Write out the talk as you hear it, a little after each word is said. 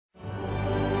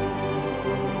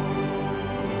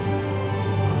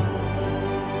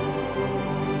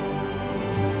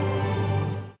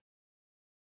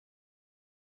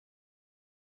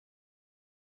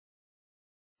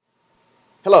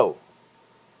Hello,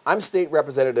 I'm State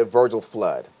Representative Virgil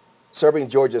Fludd, serving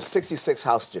Georgia's 66th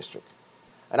House District,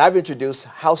 and I've introduced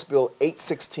House Bill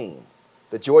 816,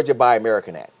 the Fludd Buy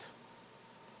American Act.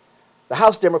 The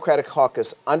House Democratic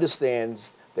Caucus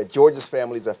understands that Georgia's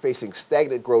families are facing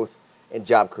stagnant growth in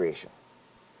job creation.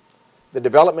 The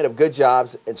development of good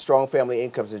jobs and strong family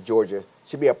incomes in Georgia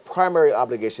should be a primary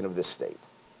obligation of this state.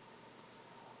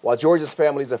 While Georgia's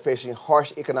families are facing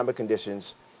harsh economic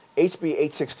conditions, HB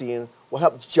 816 will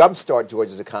help jumpstart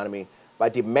Georgia's economy by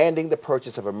demanding the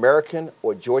purchase of American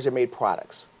or Georgia-made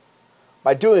products.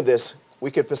 By doing this,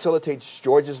 we can facilitate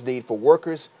Georgia's need for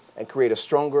workers and create a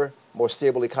stronger, more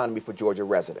stable economy for Georgia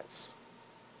residents.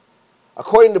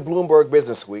 According to Bloomberg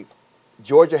Businessweek,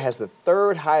 Georgia has the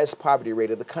third highest poverty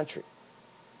rate in the country,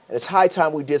 and it's high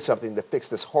time we did something to fix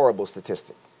this horrible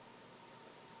statistic.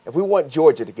 If we want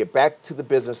Georgia to get back to the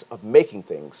business of making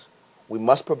things, we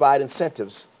must provide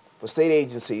incentives for state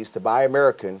agencies to buy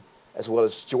American as well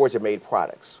as Georgia-made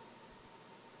products.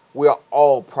 We are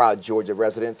all proud Georgia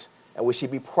residents, and we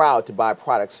should be proud to buy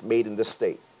products made in this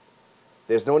state.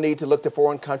 There's no need to look to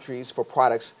foreign countries for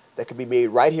products that can be made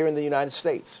right here in the United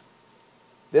States.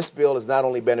 This bill is not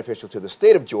only beneficial to the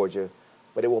state of Georgia,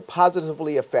 but it will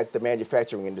positively affect the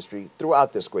manufacturing industry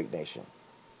throughout this great nation.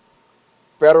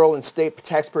 Federal and state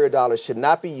taxpayer dollars should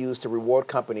not be used to reward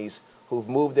companies who've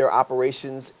moved their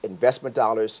operations, investment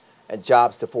dollars, and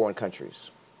jobs to foreign countries.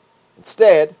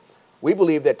 Instead, we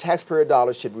believe that taxpayer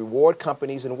dollars should reward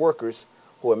companies and workers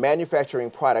who are manufacturing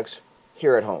products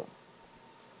here at home.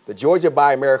 The Fludd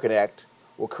Buy American Act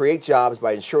will create jobs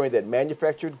by ensuring that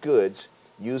manufactured goods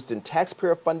used in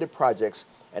taxpayer-funded projects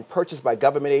and purchased by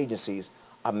government agencies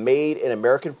are made in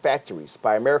American factories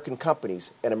by American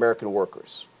companies and American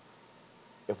workers.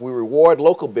 If we reward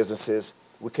local businesses,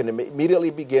 we can immediately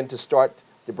begin to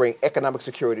bring economic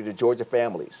security to Georgia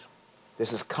families.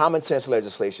 This is common sense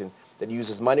legislation that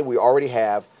uses money we already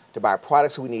have to buy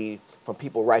products we need from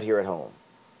people right here at home.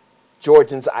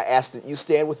 Georgians, I ask that you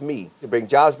stand with me to bring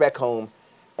jobs back home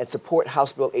and support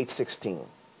House Bill 816.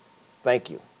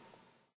 Thank you.